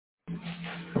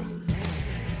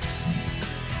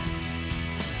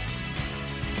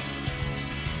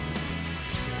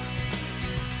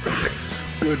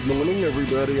Good morning,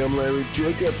 everybody. I'm Larry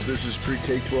Jacobs. This is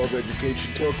Pre-K-12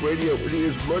 Education Talk Radio. It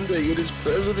is Monday. It is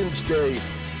President's Day,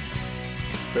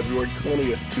 February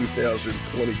 20th,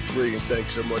 2023. And thanks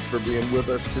so much for being with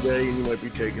us today. And you might be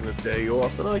taking a day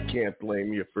off, and I can't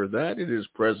blame you for that. It is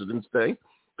President's Day.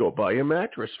 Go buy a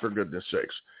mattress, for goodness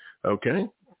sakes. Okay?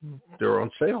 They're on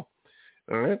sale.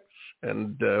 All right?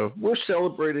 And we're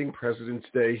celebrating President's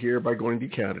Day here by going to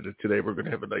Canada today. We're going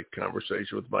to have a nice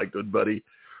conversation with my good buddy,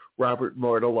 Robert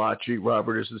Martellaci.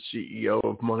 Robert is the CEO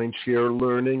of Mindshare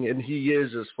Learning, and he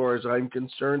is, as far as I'm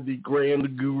concerned, the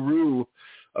grand guru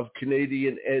of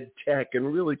Canadian ed tech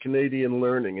and really Canadian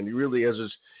learning, and he really has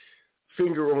his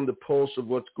finger on the pulse of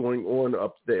what's going on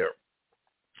up there.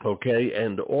 Okay,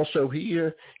 and also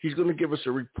he's going to give us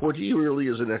a report. He really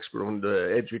is an expert on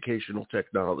the educational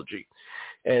technology,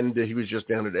 and he was just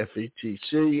down at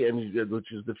FETC,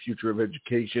 which is the Future of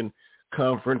Education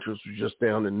Conference, which was just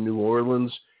down in New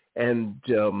Orleans. And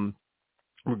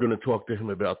we're going to talk to him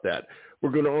about that. We're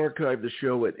going to archive the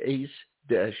show at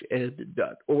ace-ed.org.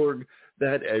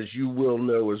 That, as you will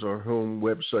know, is our home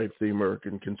website for the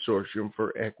American Consortium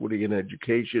for Equity in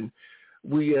Education.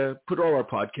 We put all our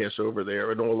podcasts over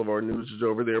there, and all of our news is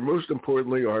over there. Most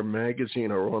importantly, our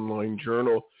magazine, our online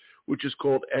journal, which is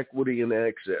called Equity in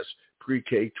Access,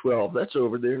 Pre-K-12. That's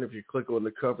over there, and if you click on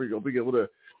the cover, you'll be able to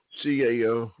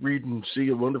read and see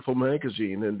a wonderful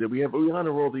magazine. And we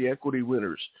honor all the equity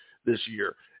winners this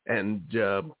year. And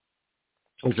there's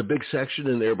a big section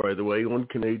in there, by the way, on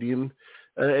Canadian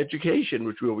education,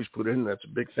 which we always put in. That's a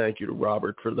big thank you to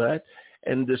Robert for that.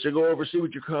 And so go over, see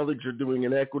what your colleagues are doing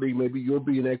in equity. Maybe you'll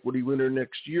be an equity winner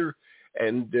next year.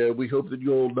 And we hope that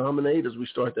you'll nominate as we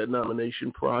start that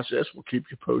nomination process. We'll keep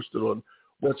you posted on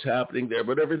what's happening there.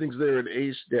 But everything's there at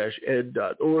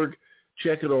ace-ed.org.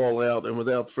 Check it all out. And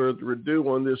without further ado,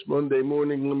 on this Monday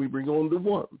morning, let me bring on the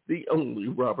one, the only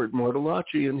Robert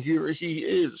Martellaci. And here he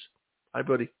is. Hi,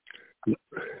 buddy.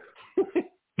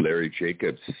 Larry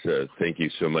Jacobs, thank you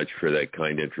so much for that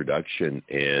kind introduction.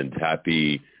 And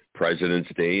happy President's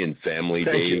Day and Family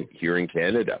Day here in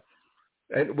Canada.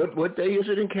 And what day is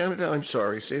it in Canada? I'm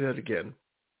sorry. Say that again.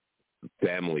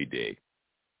 Family Day.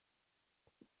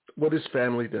 What is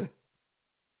Family Day?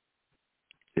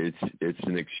 It's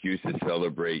an excuse to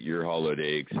celebrate your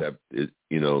holiday, except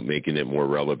making it more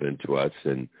relevant to us,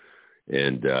 and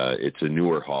it's a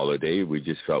newer holiday. We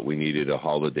just felt we needed a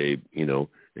holiday, in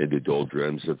the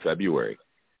doldrums of February.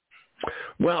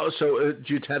 Well, so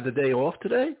do you have the day off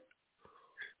today?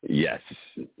 Yes,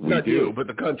 we Not do. You, but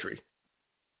the country.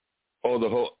 Oh, the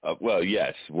whole. Well,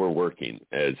 yes, we're working,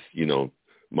 as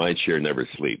Mindshare never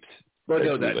sleeps. Well, I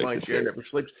know that Mindshare never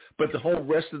sleeps, but the whole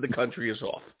rest of the country is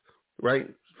off, right?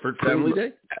 For Family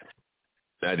Day?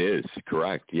 That is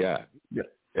correct, yeah. Yeah.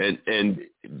 And in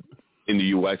the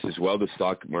U.S. as well, the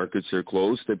stock markets are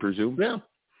closed, I presume?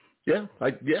 Yeah.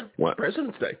 What?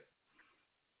 President's Day.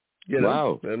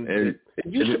 Wow. And it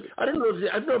used to, I don't know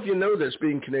if you know this,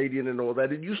 being Canadian and all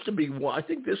that. It used to be,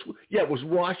 it was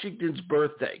Washington's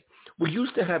birthday. We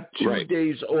used to have 2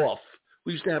 days off.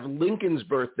 We used to have Lincoln's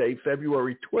birthday,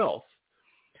 February 12th.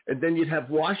 And then you'd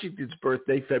have Washington's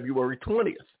birthday, February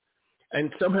 20th. And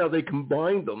somehow they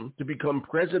combined them to become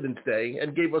President's Day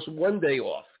and gave us 1 day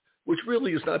off, which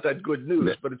really is not that good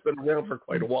news, but it's been around for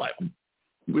quite a while.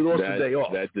 We lost a day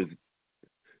off.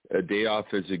 A day off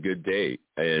is a good day.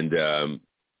 And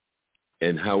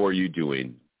how are you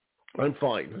doing? I'm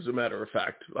fine, as a matter of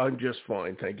fact. I'm just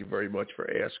fine. Thank you very much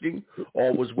for asking.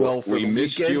 All was well for the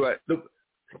weekend.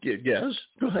 Yes,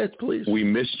 go ahead, please. We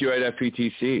missed you at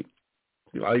FETC.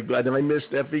 I missed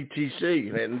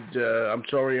FETC, and I'm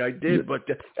sorry I did. But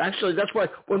actually, that's why I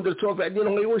wanted to talk about,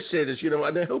 I always say this,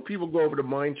 and I hope people go over to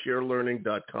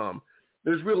MindShareLearning.com.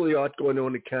 There's really a lot going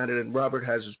on in Canada, and Robert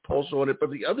has his pulse on it.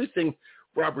 But the other thing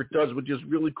Robert does, which is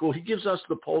really cool, he gives us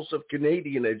the pulse of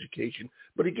Canadian education,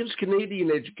 but he gives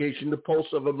Canadian education the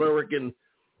pulse of American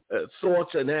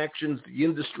thoughts and actions, the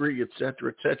industry, et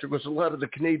cetera, because a lot of the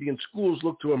Canadian schools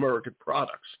look to American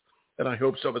products. And I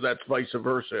hope some of that's vice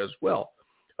versa as well.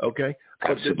 Okay?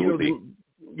 Absolutely.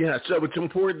 So it's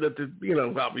important that,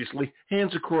 obviously,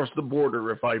 hands across the border,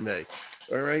 if I may.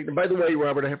 All right? And by the way,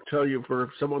 Robert, I have to tell you,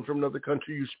 for someone from another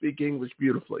country, you speak English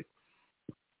beautifully.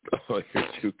 Oh, you're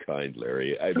too kind,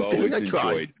 Larry. I've always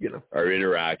enjoyed our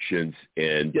interactions,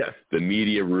 and the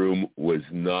media room was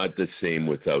not the same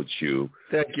without you.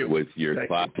 Thank you. With your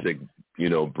classic,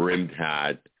 brimmed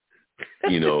hat,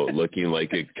 looking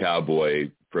like a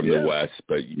cowboy from the West,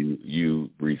 but you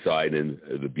reside in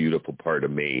the beautiful part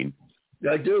of Maine.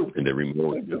 I do. In the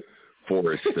remote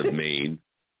forests of Maine,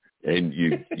 and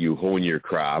you hone your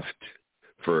craft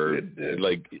for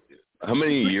like, how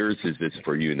many years is this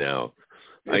for you now?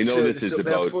 I know this is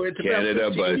about Canada,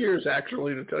 about 15 years,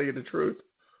 actually, to tell you the truth.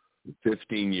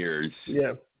 15 years.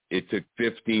 Yeah. It took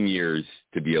 15 years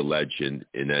to be a legend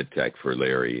in EdTech for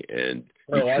Larry, and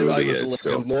I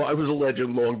was a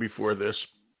legend long before this.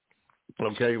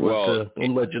 Okay,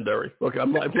 I'm legendary. Look,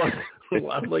 I'm like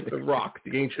the Rock,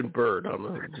 the ancient bird.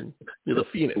 You're the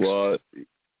phoenix. Well,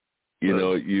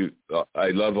 I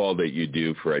love all that you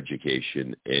do for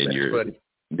education, and your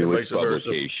newest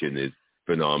publication is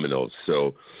phenomenal.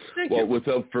 So,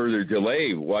 without further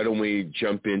delay, why don't we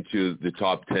jump into the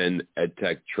top 10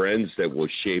 EdTech trends that will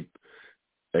shape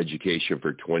education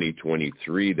for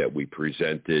 2023 that we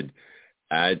presented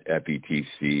at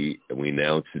FETC, and we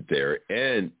announced it there.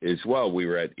 And as well, we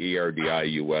were at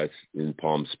ERDI US in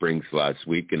Palm Springs last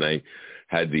week, and I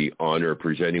had the honor of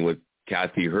presenting with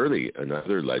Kathy Hurley,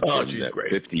 another legend. Oh, she's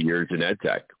great. 50 years in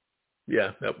EdTech.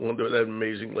 Yeah, that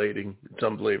amazing lady. It's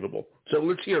unbelievable. So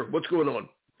let's hear what's going on.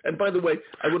 And by the way,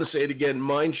 I want to say it again,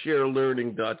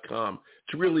 mindsharelearning.com.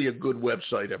 It's really a good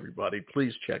website, everybody.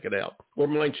 Please check it out. Or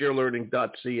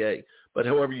mindsharelearning.ca. But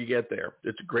however you get there,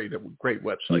 it's a great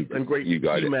website and great. You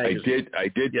got it. Magazine. I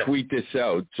did tweet this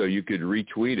out, so you could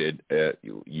retweet it.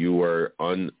 You are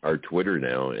on our Twitter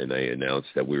now, and I announced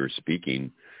that we were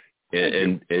speaking,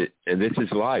 and this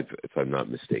is live, if I'm not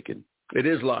mistaken. It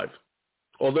is live,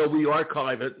 although we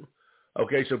archive it.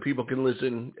 Okay, so people can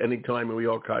listen anytime, and we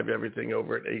archive everything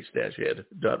over at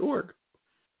ace-ed.org.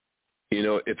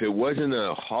 If it wasn't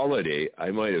a holiday,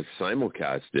 I might have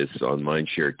simulcast this on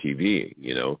Mindshare TV.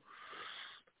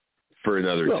 For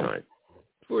another time.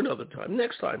 For another time.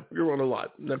 Next time. You're on a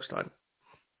lot. Next time.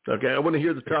 Okay, I want to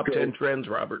hear the top 10 trends,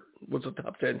 Robert. What's the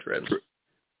top 10 trends?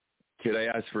 Could I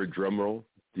ask for a drum roll?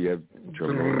 Do you have a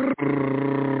drum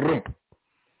roll?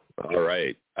 All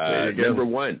right. Number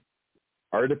 1,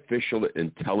 artificial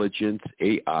intelligence,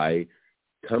 AI,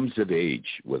 comes of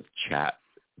age with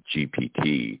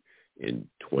ChatGPT in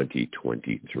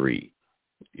 2023.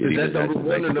 Is that number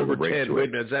 1 or number 10? Wait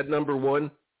a minute. Is that number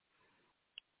 1?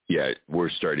 Yeah, we're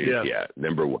starting. Yeah,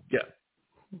 number 1. Yeah.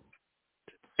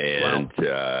 And,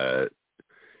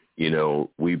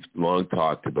 we've long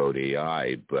talked about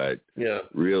AI, but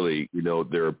really,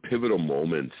 there are pivotal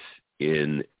moments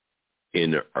in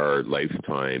our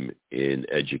lifetime in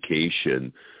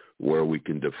education where we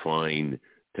can define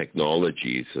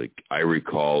technologies. Like I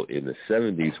recall in the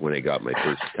 70s when I got my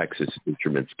first Texas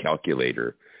Instruments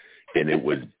calculator, and it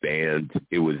was banned.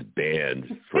 It was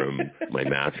banned from my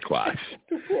math class.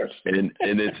 Of course. And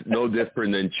it's no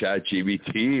different than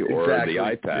ChatGPT or the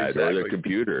iPad or the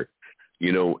computer.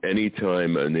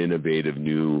 Anytime an innovative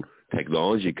new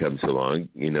technology comes along,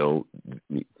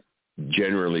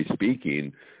 generally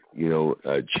speaking,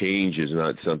 change is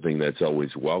not something that's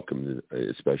always welcomed,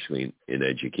 especially in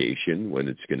education when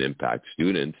it's going to impact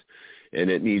students, and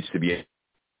it needs to be.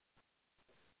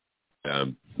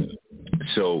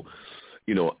 So,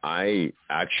 I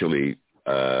actually,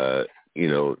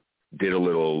 did a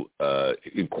little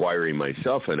inquiry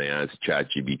myself, and I asked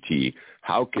ChatGPT,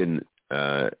 how can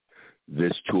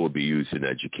this tool be used in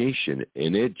education?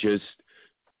 And it just,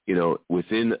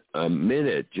 within a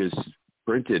minute, just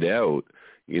printed out,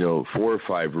 4 or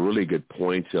 5 really good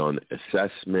points on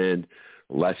assessment,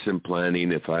 lesson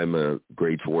planning. If I'm a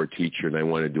grade 4 teacher and I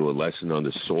want to do a lesson on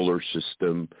the solar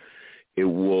system, it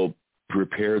will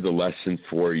prepare the lesson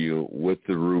for you with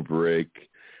the rubric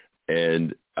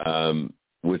and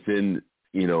within,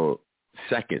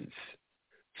 seconds.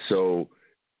 So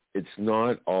it's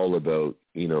not all about,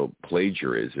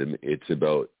 plagiarism. It's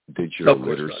about digital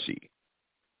literacy.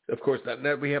 Of course,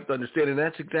 that we have to understand. And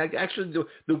that's exactly, actually,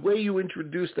 the way you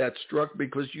introduced that struck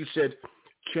because you said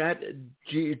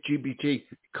ChatGPT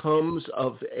comes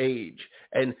of age.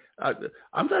 And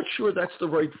I'm not sure that's the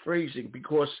right phrasing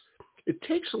because it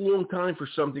takes a long time for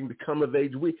something to come of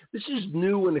age. This is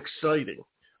new and exciting,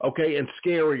 okay, and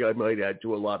scary, I might add,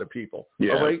 to a lot of people.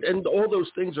 Yeah. All right, and all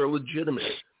those things are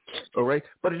legitimate. All right,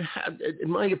 but it in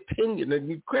my opinion, and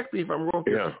you correct me if I'm wrong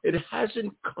here, it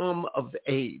hasn't come of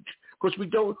age because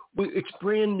it's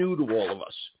brand new to all of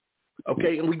us,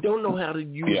 okay, and we don't know how to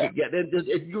use it yet.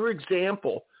 And your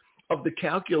example of the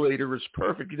calculator is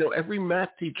perfect. Every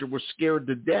math teacher was scared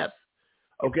to death.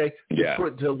 Okay,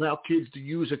 to allow kids to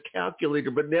use a calculator,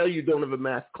 but now you don't have a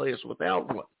math class without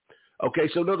one. Okay,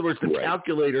 so in other words, the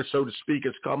calculator, so to speak,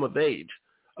 has come of age.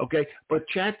 Okay, but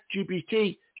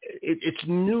ChatGPT, it's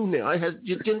new now.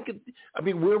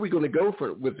 Where are we going to go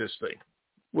with this thing?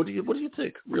 What do you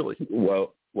think, really?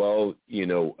 Well,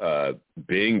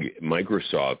 Bing,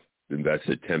 Microsoft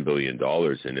invested $10 billion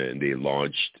in it, and they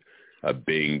launched a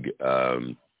big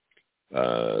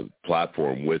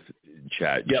platform with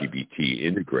ChatGPT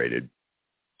integrated.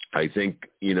 I think,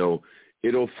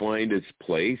 it'll find its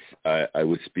place. I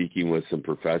was speaking with some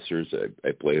professors.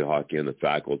 I played hockey on the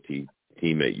faculty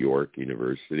team at York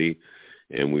University,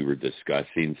 and we were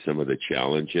discussing some of the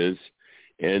challenges.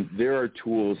 And there are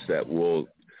tools that will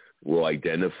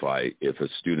identify if a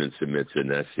student submits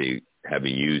an essay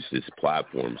having used this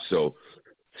platform. So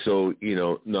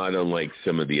not unlike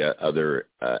some of the other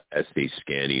essay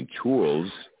scanning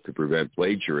tools to prevent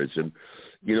plagiarism,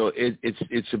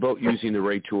 it's about using the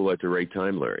right tool at the right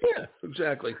time, Larry. Yeah,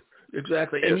 exactly.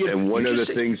 And one of the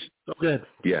things, go ahead.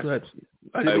 Yeah, go ahead.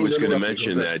 I was going to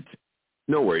mention that.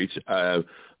 No worries. I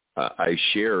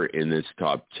share in this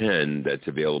top 10 that's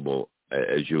available,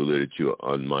 as you alluded to,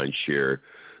 on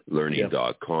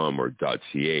MindShareLearning.com or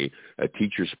 .ca, a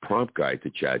teacher's prompt guide to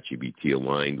ChatGPT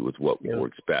aligned with what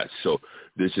works best. So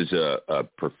this is a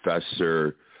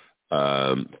professor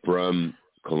from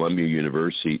Columbia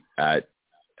University at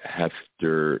Heft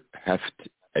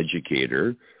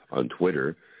Educator on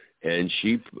Twitter, and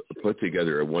she put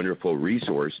together a wonderful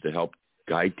resource to help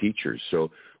guide teachers.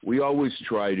 So we always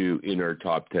try to, in our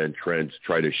top 10 trends,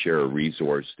 try to share a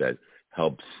resource that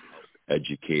helps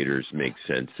educators make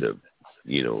sense of,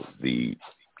 the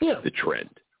trend.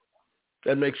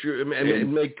 That makes sure it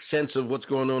makes sense of what's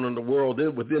going on in the world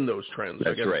within those trends.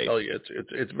 That's right. Tell you,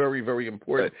 it's very, very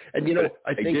important. And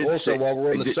I think also while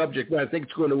we're on the subject, I think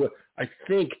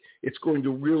it's going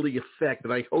to really affect,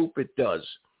 and I hope it does.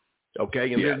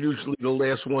 Okay, and they're usually the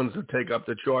last ones to take up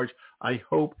the charge. I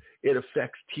hope it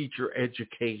affects teacher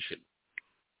education.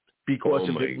 Because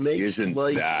if it makes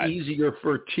life easier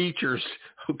for teachers,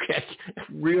 okay,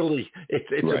 really,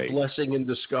 it's a blessing in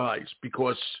disguise,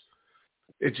 because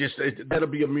that'll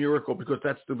be a miracle, because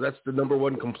that's the number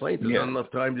one complaint. There's not enough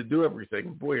time to do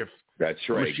everything. Boy, if that's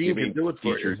right, machine can do it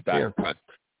for teachers you. back time.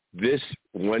 This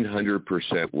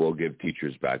 100% will give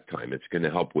teachers back time. It's going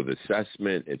to help with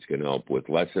assessment. It's going to help with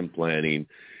lesson planning.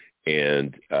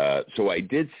 And so I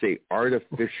did say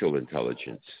artificial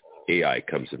intelligence, AI,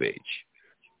 comes of age,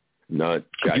 not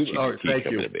ChatGPT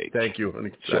coming of age. Thank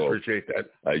you. I appreciate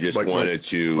that. I just wanted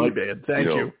to my bad. Thank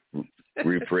you.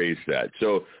 Rephrase that.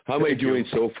 So how am I doing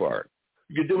so far?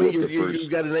 You're doing. You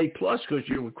got an A+ because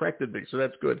you corrected me, so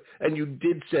that's good. And you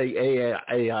did say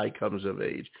AI comes of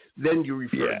age. Then you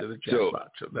referred to the chat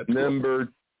box. So that's number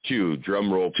 2.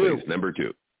 Drum roll, please. Number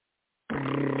 2.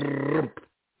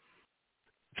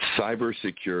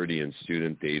 Cybersecurity and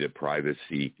student data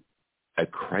privacy, a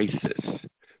crisis.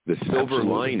 The silver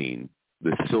lining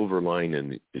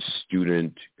is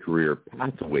student career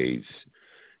pathways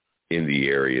in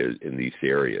these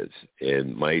areas.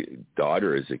 And my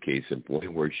daughter is a case in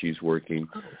point where she's working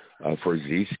for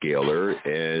Zscaler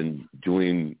and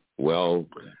doing well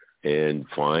and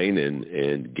fine and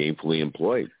gainfully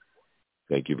employed.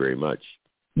 Thank you very much.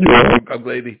 I'm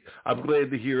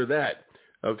glad to hear that.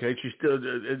 Okay, she's still,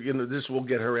 this will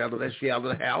get her out of that. She's out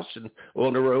of the house and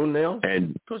on her own now,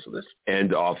 and because of this,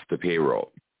 and off the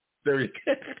payroll. There you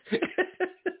go.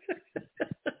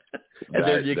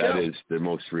 There you go. That is the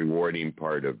most rewarding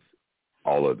part of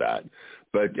all of that.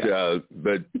 But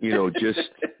just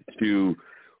to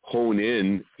hone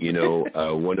in,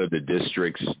 one of the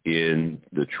districts in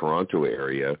the Toronto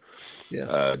area,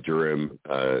 Durham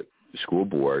School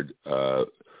Board,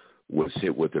 was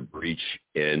hit with a breach,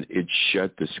 and it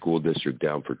shut the school district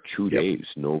down for 2 days.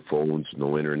 No phones,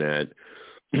 no internet.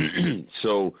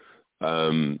 So,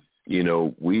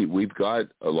 we've got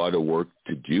a lot of work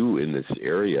to do in this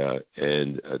area,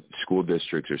 and school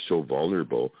districts are so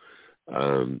vulnerable.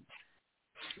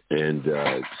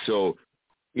 So,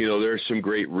 there's some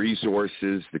great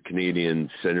resources. The Canadian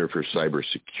Centre for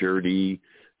Cybersecurity,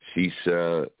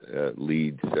 CISA,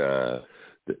 leads a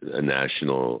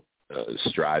national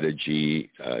strategy.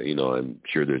 I'm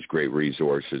sure there's great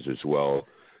resources as well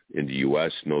in the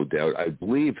U.S., no doubt. I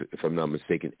believe, if I'm not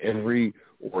mistaken, every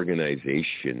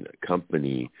organization,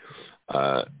 company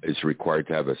is required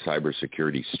to have a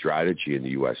cybersecurity strategy in the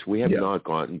U.S. We have not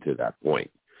gotten to that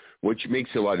point, which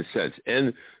makes a lot of sense.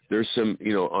 And there's some,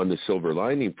 on the silver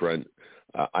lining front,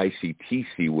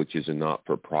 ICTC, which is a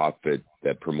not-for-profit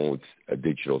that promotes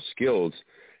digital skills,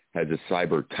 has a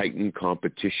Cyber Titan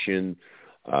competition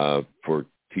for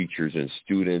teachers and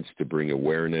students to bring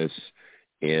awareness.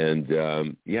 And,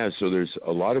 so there's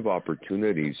a lot of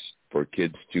opportunities for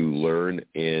kids to learn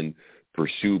and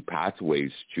pursue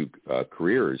pathways to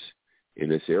careers in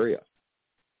this area.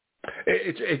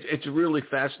 It's really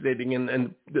fascinating.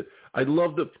 And I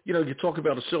love you talk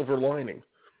about a silver lining.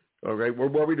 All right, we're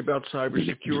worried about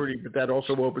cybersecurity, but that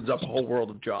also opens up a whole world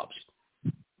of jobs.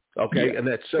 Okay, and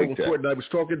that's so important. I was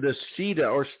talking to CETA,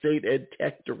 our State Ed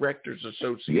Tech Directors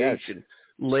Association,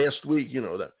 last week. You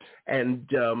know that, and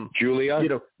Julia, you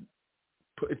know,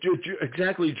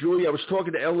 exactly, Julia. I was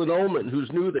talking to Ellen Ullman, who's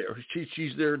new there.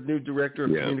 She's their new director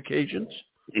of communications.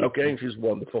 Okay, and she's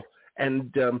wonderful.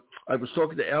 And I was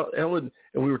talking to Ellen,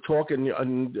 and we were talking,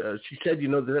 and she said, you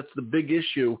know, that's the big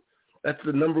issue. That's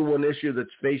the number one issue that's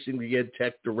facing the ed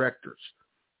tech directors.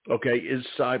 Okay, is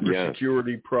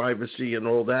cybersecurity, privacy, and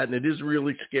all that, and it is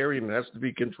really scary, and it has to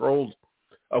be controlled.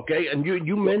 Okay, and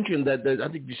you mentioned that I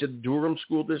think you said Durham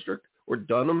School District or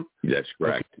Dunham. That's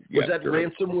correct. Okay. Was that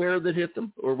Durham ransomware that hit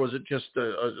them, or was it just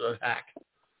a hack?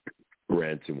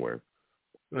 Ransomware.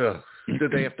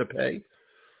 Did they have to pay?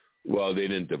 Well, they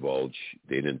didn't divulge.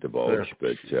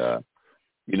 But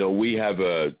you know, we have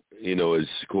as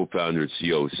co-founder and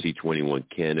CEO of C21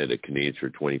 Canada, Canadians for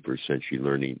 21st Century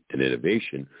Learning and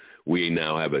Innovation, we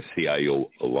now have a CIO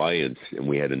Alliance, and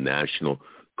we had a national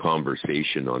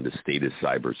conversation on the state of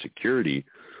cybersecurity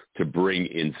to bring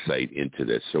insight into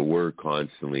this. So we're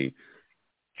constantly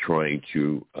trying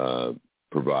to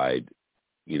provide,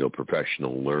 you know,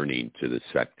 professional learning to the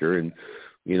sector, and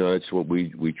you know, that's what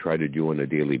we try to do on a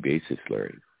daily basis,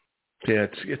 Larry. Yeah,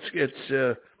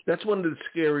 it's that's one of the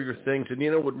scarier things. And you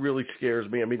know what really scares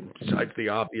me, I mean, besides the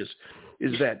obvious,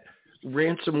 is that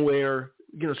ransomware,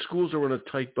 you know, schools are on a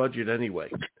tight budget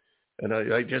anyway. And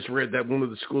I just read that one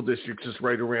of the school districts is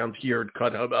right around here had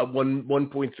cut about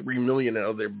 $1.3 million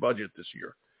out of their budget this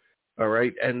year. All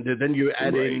right. And then you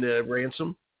add in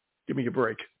ransom. Give me a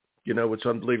break. You know, it's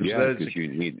unbelievable. Yeah, because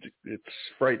it's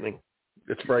frightening.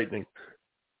 It's frightening.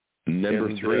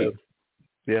 Number 3.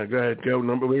 Yeah, go ahead. Go.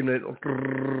 Number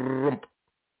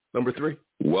 3.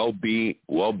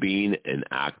 Well-being and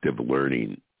active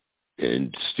learning.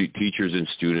 And teachers and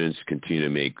students continue to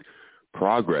make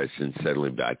progress in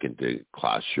settling back into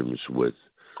classrooms with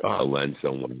a lens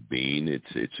on well-being.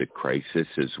 It's a crisis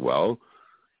as well.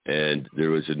 And there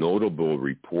was a notable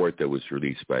report that was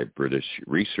released by British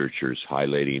researchers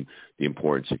highlighting the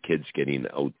importance of kids getting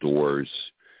outdoors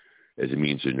as a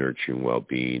means of nurturing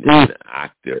well-being and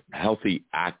healthy,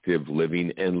 active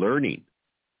living and learning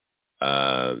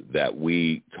that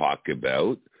we talk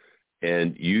about.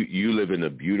 And you live in a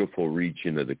beautiful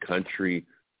region of the country,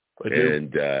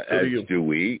 and as do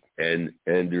we. And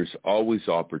there's always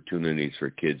opportunities for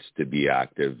kids to be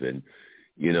active, and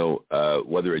you know,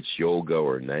 whether it's yoga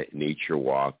or nature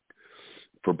walk,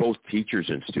 for both teachers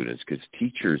and students, because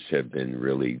teachers have been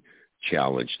really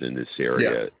challenged in this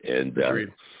area. And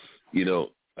you know,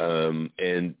 I'm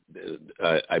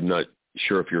not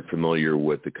sure if you're familiar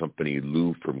with the company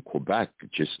Lou from Quebec,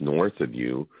 just north of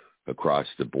you, across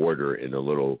the border in a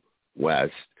little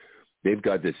west. They've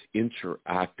got this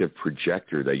interactive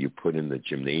projector that you put in the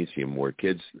gymnasium where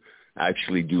kids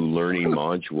actually do learning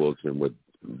modules, and with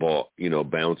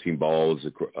bouncing balls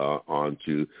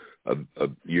onto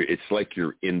it's like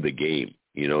you're in the game.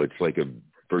 You know, it's like a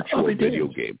virtual video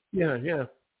game. Yeah.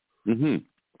 Mm-hmm.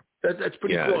 That's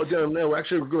pretty cool. No,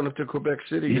 actually, we're going up to Quebec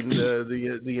City in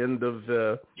the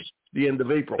end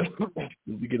of April,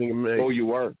 beginning of May. Oh,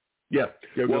 you are? Yeah,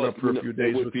 going up for a few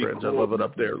days with friends. Cool. I love it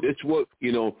up there. It's what,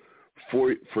 you know,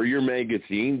 for your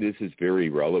magazine, this is very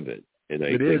relevant, and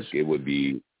I think it would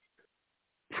be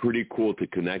pretty cool to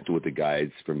connect with the guys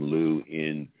from Lou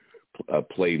in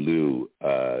Play Lou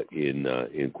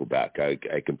in Quebec.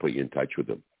 I can put you in touch with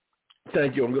them.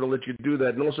 Thank you. I'm going to let you do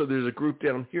that. And also, there's a group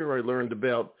down here I learned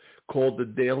about called the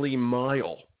Daily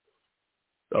Mile.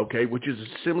 Okay, which is a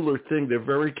similar thing. They're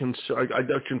very concerned. I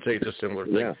shouldn't say it's a similar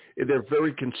thing. Yeah. They're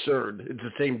very concerned. It's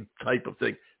the same type of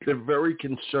thing. They're very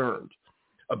concerned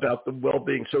about the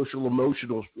well-being, social,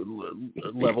 emotional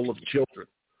level of children,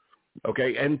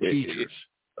 okay, and teachers,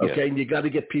 okay? And you got to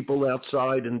get people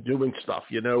outside and doing stuff,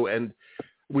 you know, and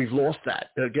we've lost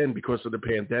that, again, because of the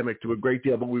pandemic to a great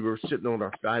deal, but we were sitting on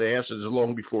our fat asses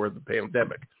long before the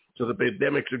pandemic. So the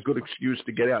pandemic's a good excuse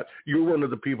to get out. You're one of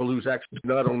the people who's actually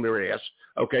not on their ass,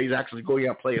 okay? He's actually going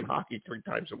out playing hockey 3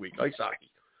 times a week, ice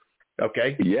hockey,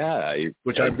 okay? Yeah.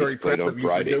 Which I'm very proud of you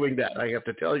for doing that, I have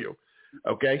to tell you,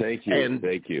 okay? Thank you. And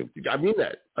thank you. I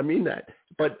mean that.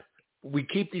 But we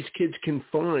keep these kids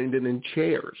confined and in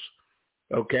chairs,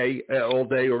 okay, all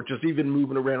day, or just even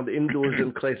moving around indoors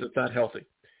in class. It's not healthy.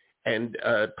 And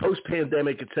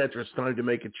post-pandemic, et cetera, it's time to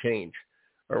make a change.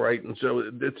 All right, and so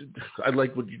I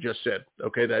like what you just said.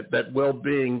 Okay, that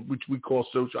well-being, which we call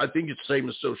social, I think it's the same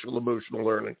as social emotional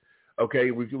learning.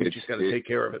 Okay, we just got to take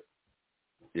care of it.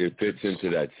 it fits into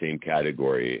that same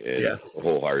category, and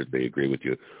wholeheartedly agree with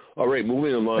you. All right,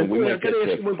 moving along. We might get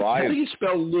to 5. How do you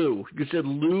spell Lou? You said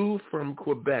Lou from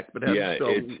Quebec, but how do you spell?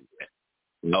 It's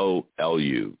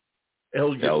L-U.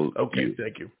 L-U. Okay,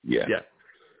 thank you. Yeah.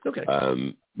 Okay.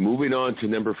 Moving on to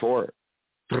number 4.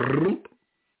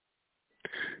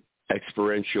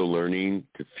 Experiential learning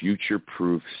to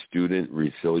future-proof student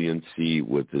resiliency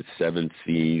with the 7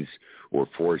 C's or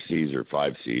 4 C's or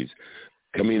 5 C's.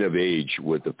 Coming of age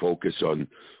with the focus on,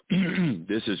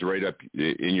 this is right up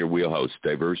in your wheelhouse,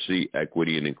 diversity,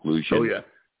 equity, and inclusion,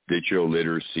 digital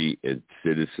literacy, and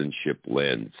citizenship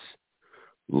lens.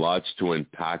 Lots to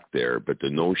unpack there, but the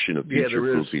notion of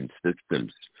future-proofing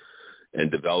systems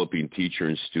and developing teacher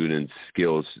and student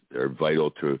skills are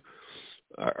vital to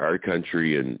our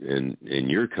country and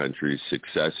your country's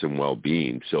success and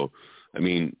well-being. So, I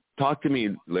mean, talk to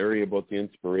me, Larry, about the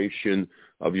inspiration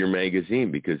of your magazine,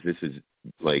 because this is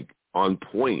like on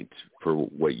point for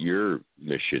what your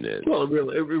mission is. Well,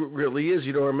 it really is.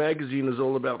 You know, our magazine is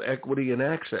all about equity and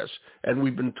access, and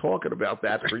we've been talking about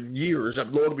that for years,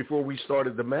 long before we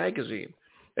started the magazine.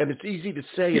 And it's easy to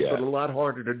say it, but a lot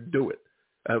harder to do it.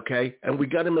 Okay, and we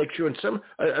got to make sure. And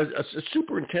a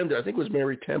superintendent, I think it was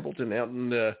Mary Templeton out in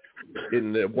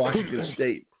Washington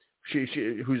State, she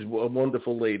who's a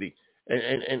wonderful lady,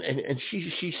 and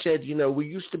she said, you know, we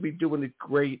used to be doing it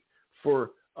great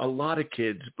for a lot of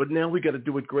kids, but now we got to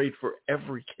do it great for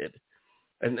every kid,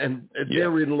 and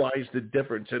therein lies the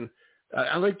difference. And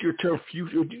I like your term,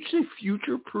 future. Did you say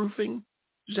future proofing?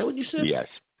 Is that what you said? Yes.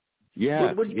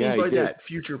 Yeah. What do you mean by that?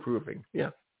 Future proofing?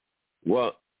 Yeah.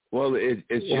 Well, it's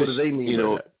just, what do they mean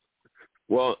by that?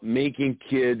 Well, making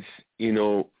kids, you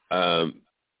know,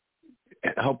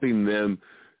 helping them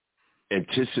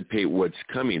anticipate what's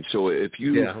coming. So if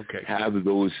you have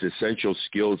those essential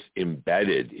skills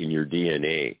embedded in your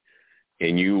DNA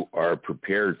and you are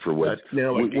prepared for what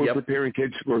we're preparing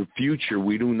kids for a future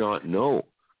we do not know.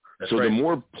 That's the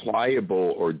more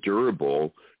pliable or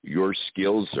durable your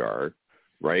skills are,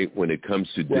 right, when it comes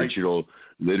to digital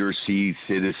literacy,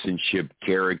 citizenship,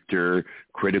 character,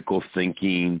 critical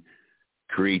thinking,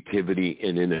 creativity,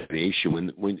 and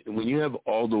innovation. When you have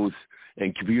all those,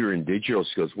 and computer and digital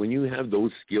skills, when you have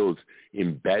those skills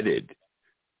embedded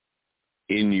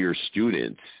in your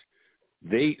students,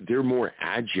 they're more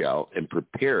agile and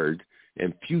prepared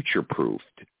and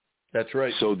future-proofed. That's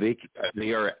right. So they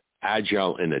are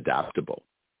agile and adaptable.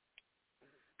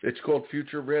 It's called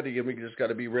Future Ready, and we just got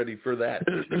to be ready for that.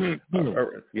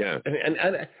 Yeah. And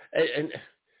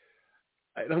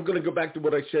I'm going to go back to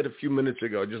what I said a few minutes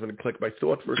ago. I just want to click my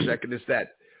thought for a second, is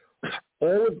that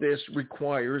all of this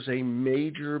requires a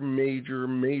major, major,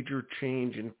 major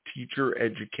change in teacher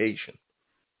education.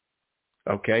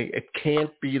 Okay? It can't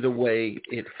be the way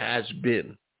it has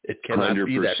been. It cannot 100%.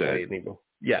 Be that way anymore.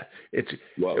 Yeah. I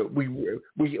don't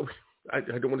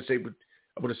want to say, but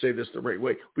I want to say this the right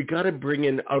way. We got to bring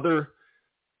in other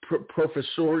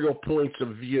professorial points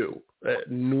of view,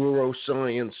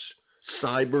 neuroscience,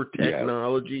 cyber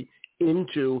technology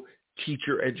into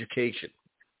teacher education.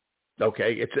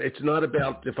 Okay, it's not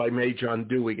about, if I may, John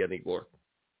Dewey anymore.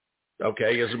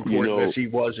 Okay, as important as he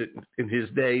was in his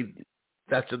day,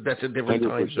 that's a different 100%.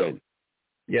 Time zone.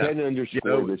 Yeah, can't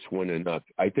underscore this one enough.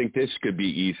 I think this could be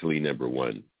easily number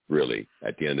 1, really,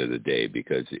 at the end of the day,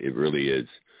 because it really is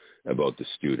about the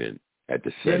student at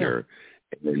the center.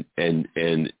 Yeah.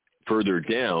 And further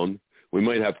down, we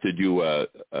might have to do a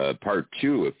part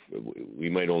 2 if we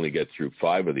might only get through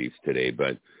 5 of these today.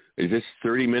 But is this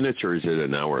 30 minutes or is it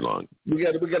an hour long? We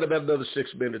got about another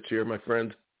 6 minutes here, my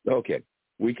friend. Okay,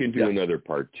 we can do another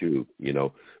part 2.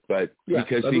 But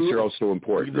because these are also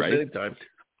important, right? Anytime.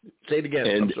 Say it again.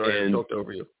 I'm sorry, I talked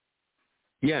over you.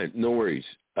 Yeah, no worries.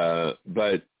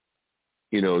 But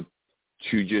to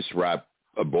just wrap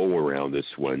a bow around this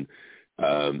one,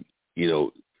 to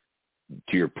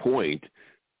your point,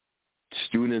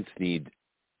 students need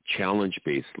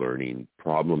challenge-based learning,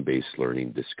 problem-based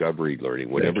learning, discovery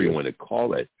learning, whatever you want to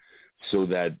call it, so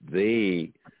that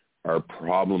they are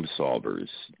problem solvers,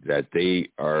 that they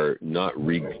are not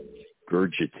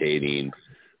regurgitating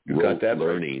rote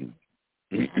learning.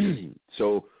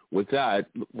 So with that,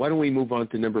 why don't we move on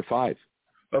to number 5?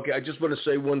 Okay, I just want to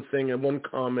say one thing and one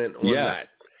comment on that.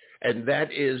 And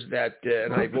that is that,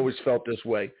 and I've always felt this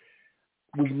way,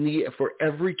 we need, for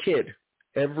every kid,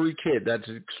 that's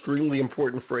an extremely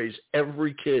important phrase,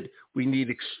 every kid, we need,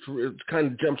 it kind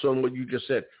of jumps on what you just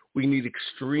said, we need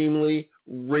extremely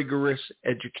rigorous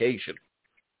education,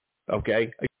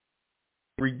 okay?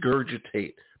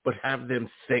 Regurgitate, but have them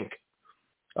think,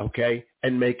 okay?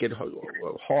 And make it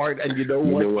hard. And you know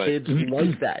what? Kids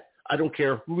like that. I don't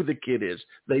care who the kid is.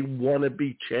 They want to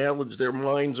be challenged. Their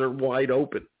minds are wide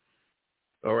open.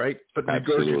 All right? But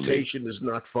regurgitation is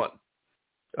not fun.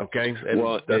 Okay? And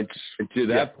to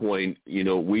that point,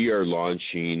 we are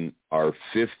launching our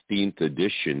 15th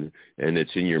edition, and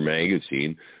it's in your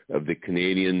magazine, of the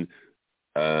Canadian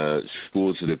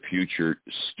Schools of the Future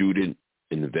Student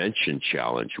Invention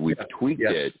Challenge. We've tweaked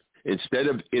it. Instead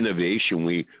of innovation,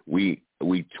 we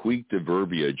tweaked the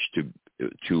verbiage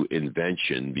to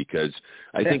invention, because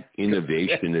I think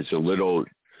innovation is a little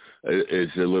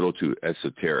too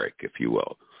esoteric, if you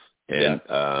will. And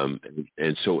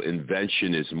so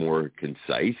invention is more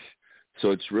concise. So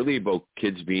it's really about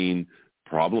kids being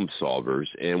problem solvers,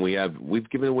 and we've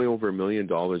given away over $1 million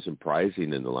in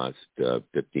prizing in the last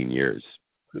 15 years.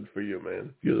 Good for you,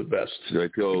 man. You're the best. So I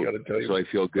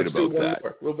feel good about that.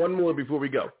 Well, one more before we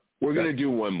go. We're going to do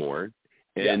one more.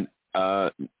 And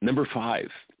number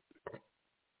 5.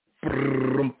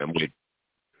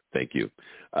 Thank you.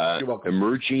 You're welcome.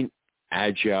 Emerging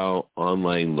agile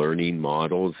online learning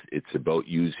models. It's about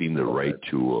using the right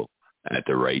tool at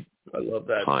the right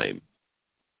time.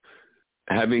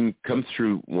 Having come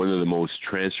through one of the most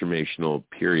transformational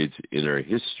periods in our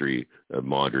history of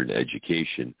modern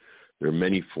education, there are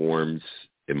many forms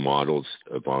and models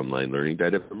of online learning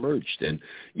that have emerged. And,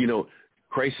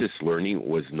 crisis learning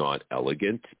was not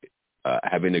elegant.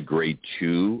 Having a grade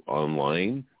 2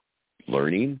 online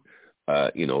learning,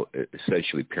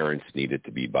 essentially parents needed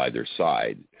to be by their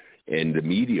side. And the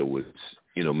media was,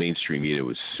 mainstream media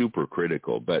was super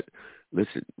critical. But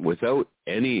listen, without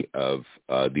any of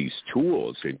these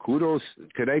tools, and kudos,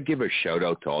 could I give a shout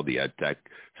out to all the EdTech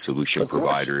solution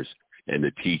providers and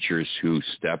the teachers who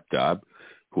stepped up,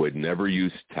 who had never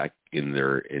used tech in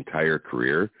their entire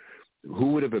career?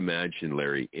 Who would have imagined,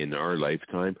 Larry, in our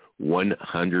lifetime,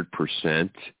 100%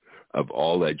 of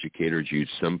all educators use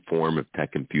some form of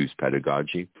tech-infused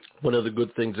pedagogy? One of the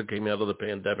good things that came out of the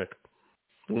pandemic.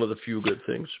 One of the few good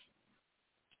things.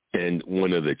 And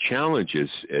one of the challenges,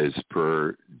 as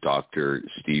per Dr.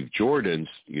 Steve Jordan's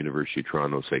University of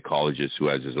Toronto psychologist, who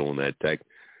has his own EdTech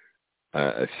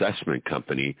assessment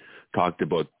company, talked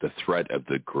about the threat of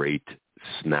the great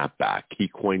snapback. He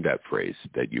coined that phrase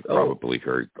that you've probably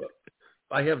heard.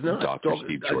 I have not. Dr.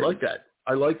 Steve Jordan.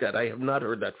 I like that. I have not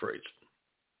heard that phrase.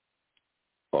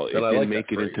 Well, it didn't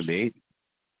make it into Maine.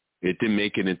 It didn't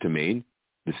make it into Maine,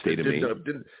 the state of Maine.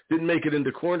 Didn't make it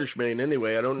into Cornish, Maine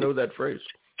anyway. I don't know that phrase,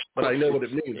 but I know what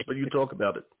it means. But you talk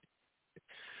about it.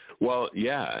 Well,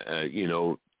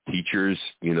 teachers,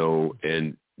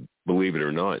 and believe it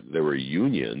or not, there were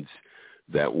unions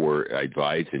that were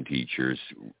advising teachers,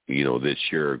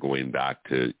 this year going back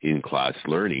to in-class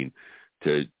learning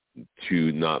to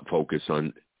not focus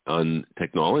on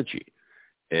technology.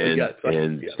 And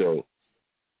so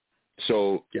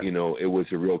it was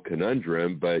a real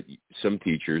conundrum, but some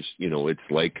teachers, it's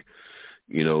like,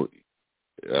 a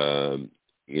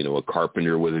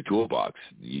carpenter with a toolbox.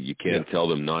 You can't tell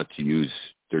them not to use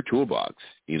their toolbox.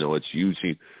 It's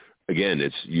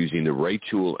using the right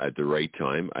tool at the right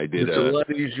time. It's a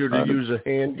lot easier to use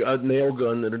a nail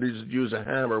gun than it is to use a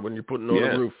hammer when you're putting on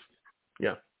a roof.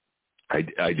 Yeah. I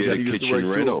did a kitchen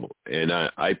rental, and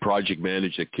I project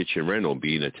managed a kitchen rental,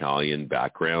 being Italian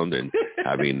background and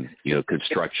having,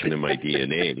 construction in my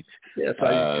DNA. Yes,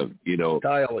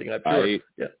 tiling.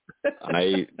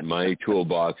 My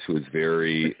toolbox was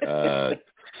very,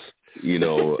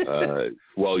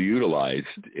 well utilized,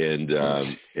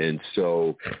 and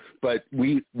so, but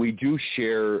we do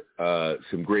share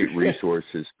some great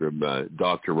resources from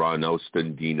Dr. Ron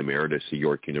Austin, Dean Emeritus at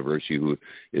York University, who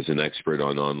is an expert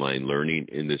on online learning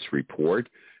in this report.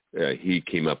 He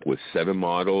came up with 7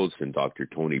 models, and Dr.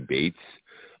 Tony Bates,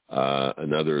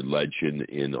 another legend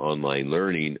in online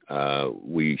learning,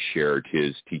 we shared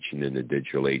his Teaching in the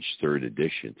Digital Age 3rd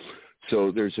edition.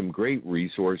 So there's some great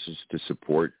resources to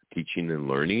support teaching and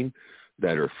learning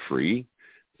that are free.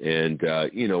 And,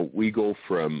 we go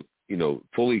from,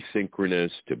 fully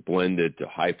synchronous to blended to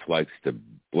high flex to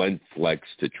blend flex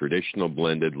to traditional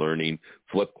blended learning,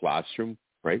 flip classroom,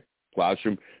 right?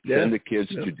 Classroom, send the kids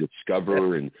to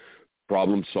discover and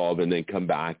problem solve, and then come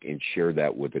back and share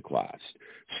that with the class.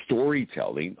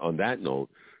 Storytelling, on that note,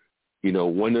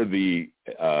 one of the,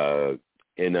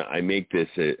 and I make this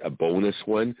a bonus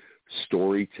one,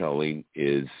 storytelling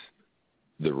is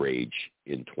the rage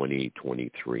in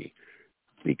 2023,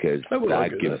 because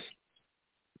that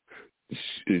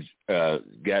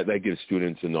gives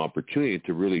students an opportunity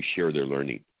to really share their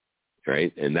learning,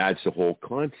 right? And that's the whole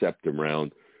concept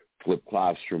around flipped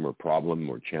classroom or problem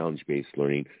or challenge-based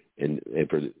learning, and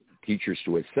for the teachers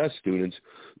to assess students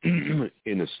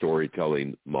in a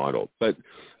storytelling model. But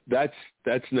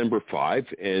that's number 5,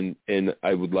 and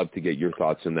I would love to get your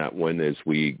thoughts on that one as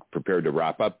we prepare to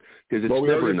wrap up, because it's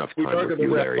never enough time with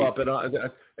you, Larry. Up,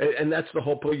 and that's the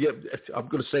whole point. Yeah, I'm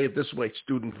going to say it this way: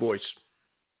 student voice.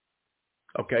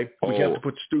 Okay, we have to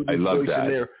put student voice in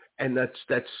there, and that's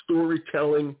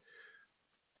storytelling.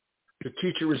 The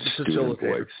teacher is the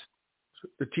facilitator.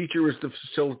 The teacher is the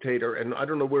facilitator, and I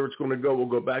don't know where it's going to go. We'll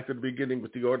go back to the beginning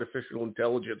with the artificial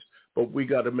intelligence, but we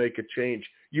got to make a change.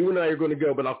 You and I are going to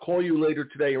go, but I'll call you later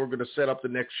today, and we're going to set up the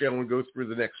next show and go through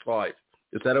the next 5.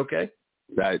 Is that okay?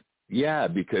 Yeah,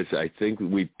 because I think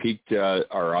we piqued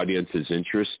our audience's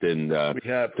interest, and we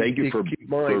have. Thank you for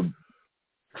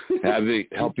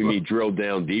helping me drill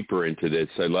down deeper into this.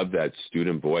 I love that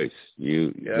student voice.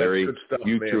 Larry,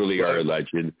 you truly are a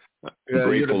legend. I'm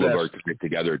grateful of our time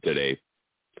together today.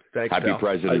 Thanks, Happy pal.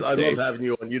 President's Day. I love having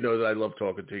you on. You know that I love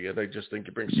talking to you, and I just think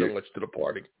you bring so much to the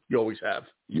party. You always have.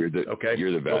 You're the best.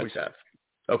 You always have.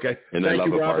 Okay. And Thank I love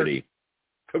you, a Robert. party.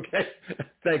 Okay.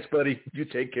 Thanks, buddy. You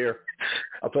take care.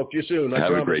 I'll talk to you soon.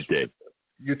 Have a great day.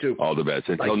 You too. All the best.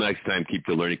 Until next time, keep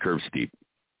the learning curve steep.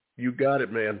 You got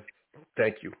it, man.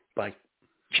 Thank you. Bye.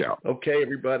 Ciao. Okay,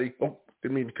 everybody. Oh,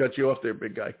 didn't mean to cut you off there,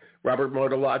 big guy. Robert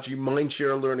Martellaci,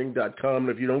 MindShareLearning.com. And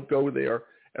if you don't go there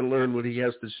and learn what he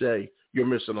has to say, you're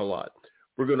missing a lot.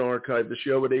 We're going to archive the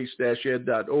show at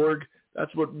ace-ed.org.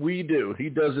 That's what we do. He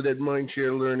does it at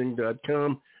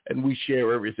MindShareLearning.com, and we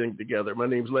share everything together. My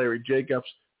name's Larry Jacobs,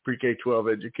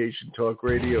 Pre-K-12 Education Talk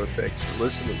Radio. Thanks for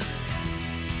listening.